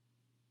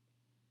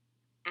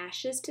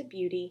Ashes to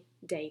Beauty,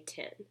 Day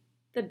 10,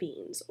 the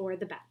beans or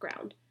the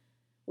background.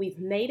 We've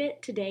made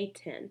it to Day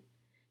 10.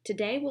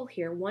 Today we'll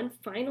hear one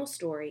final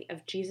story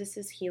of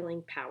Jesus'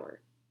 healing power.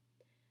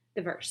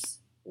 The verse,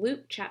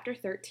 Luke chapter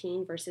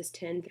 13, verses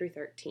 10 through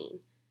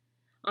 13.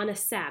 On a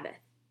Sabbath,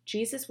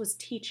 Jesus was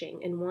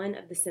teaching in one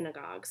of the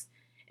synagogues,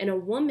 and a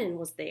woman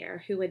was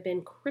there who had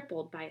been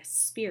crippled by a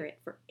spirit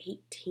for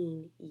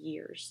 18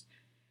 years.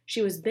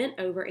 She was bent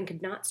over and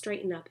could not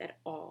straighten up at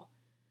all.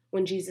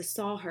 When Jesus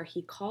saw her,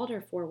 he called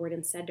her forward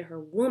and said to her,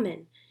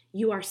 "Woman,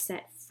 you are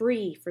set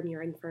free from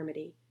your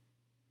infirmity."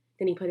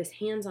 Then he put his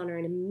hands on her,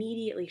 and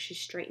immediately she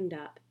straightened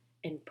up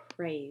and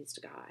praised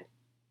God.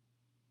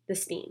 The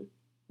steam.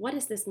 What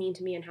does this mean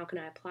to me, and how can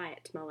I apply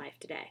it to my life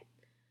today?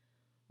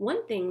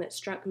 One thing that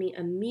struck me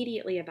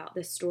immediately about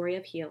this story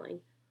of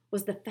healing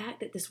was the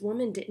fact that this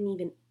woman didn't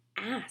even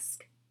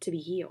ask to be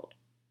healed.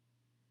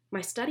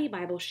 My study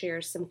Bible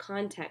shares some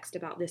context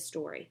about this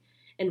story,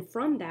 and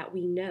from that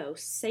we know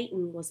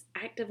Satan was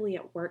actively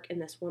at work in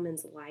this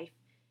woman's life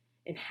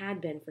and had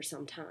been for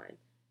some time.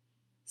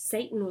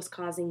 Satan was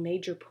causing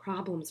major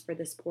problems for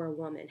this poor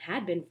woman,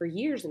 had been for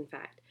years in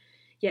fact,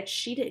 yet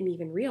she didn't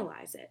even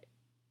realize it.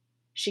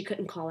 She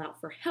couldn't call out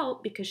for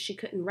help because she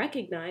couldn't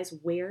recognize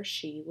where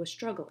she was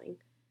struggling.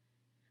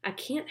 I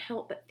can't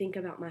help but think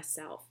about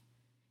myself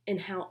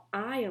and how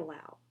I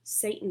allow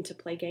Satan to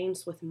play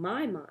games with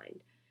my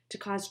mind to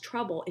cause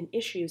trouble and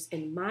issues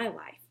in my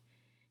life,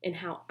 and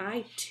how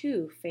I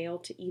too fail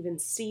to even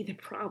see the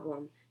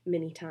problem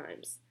many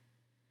times.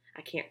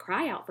 I can't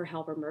cry out for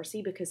help or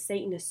mercy because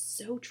Satan is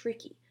so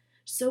tricky,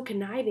 so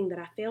conniving that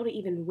I fail to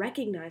even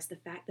recognize the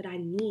fact that I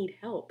need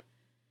help.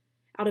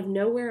 Out of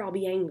nowhere, I'll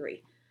be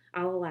angry.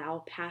 I'll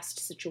allow past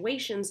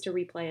situations to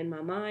replay in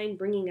my mind,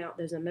 bringing out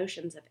those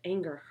emotions of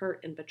anger,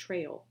 hurt, and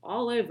betrayal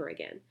all over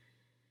again.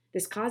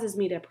 This causes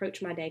me to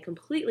approach my day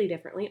completely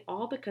differently,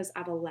 all because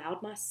I've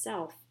allowed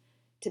myself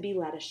to be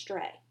led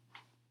astray.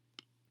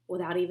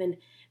 Without even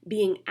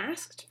being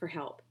asked for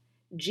help,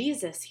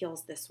 Jesus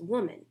heals this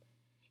woman.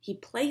 He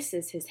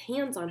places his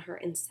hands on her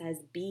and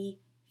says, "Be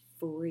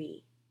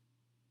free."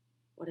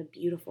 What a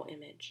beautiful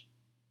image.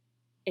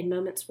 In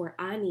moments where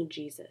I need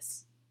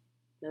Jesus,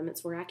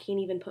 moments where I can't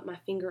even put my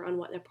finger on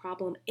what the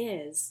problem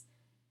is,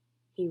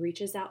 he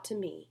reaches out to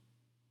me,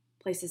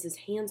 places his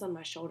hands on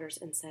my shoulders,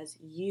 and says,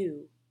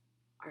 "You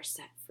are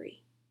set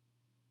free."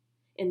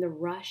 In the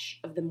rush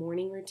of the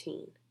morning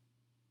routine,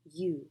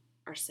 you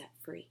are set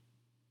free.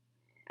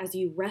 As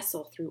you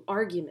wrestle through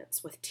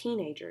arguments with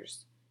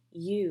teenagers,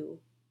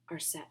 you are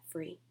set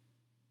free.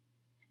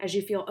 As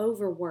you feel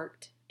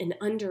overworked and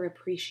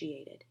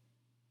underappreciated,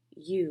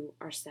 you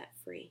are set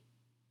free.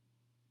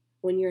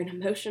 When you're an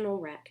emotional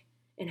wreck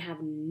and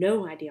have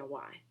no idea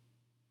why,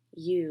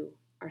 you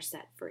are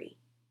set free.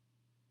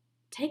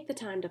 Take the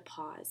time to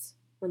pause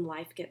when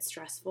life gets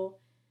stressful,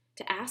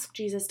 to ask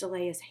Jesus to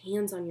lay his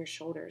hands on your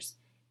shoulders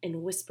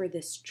and whisper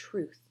this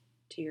truth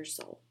to your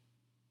soul.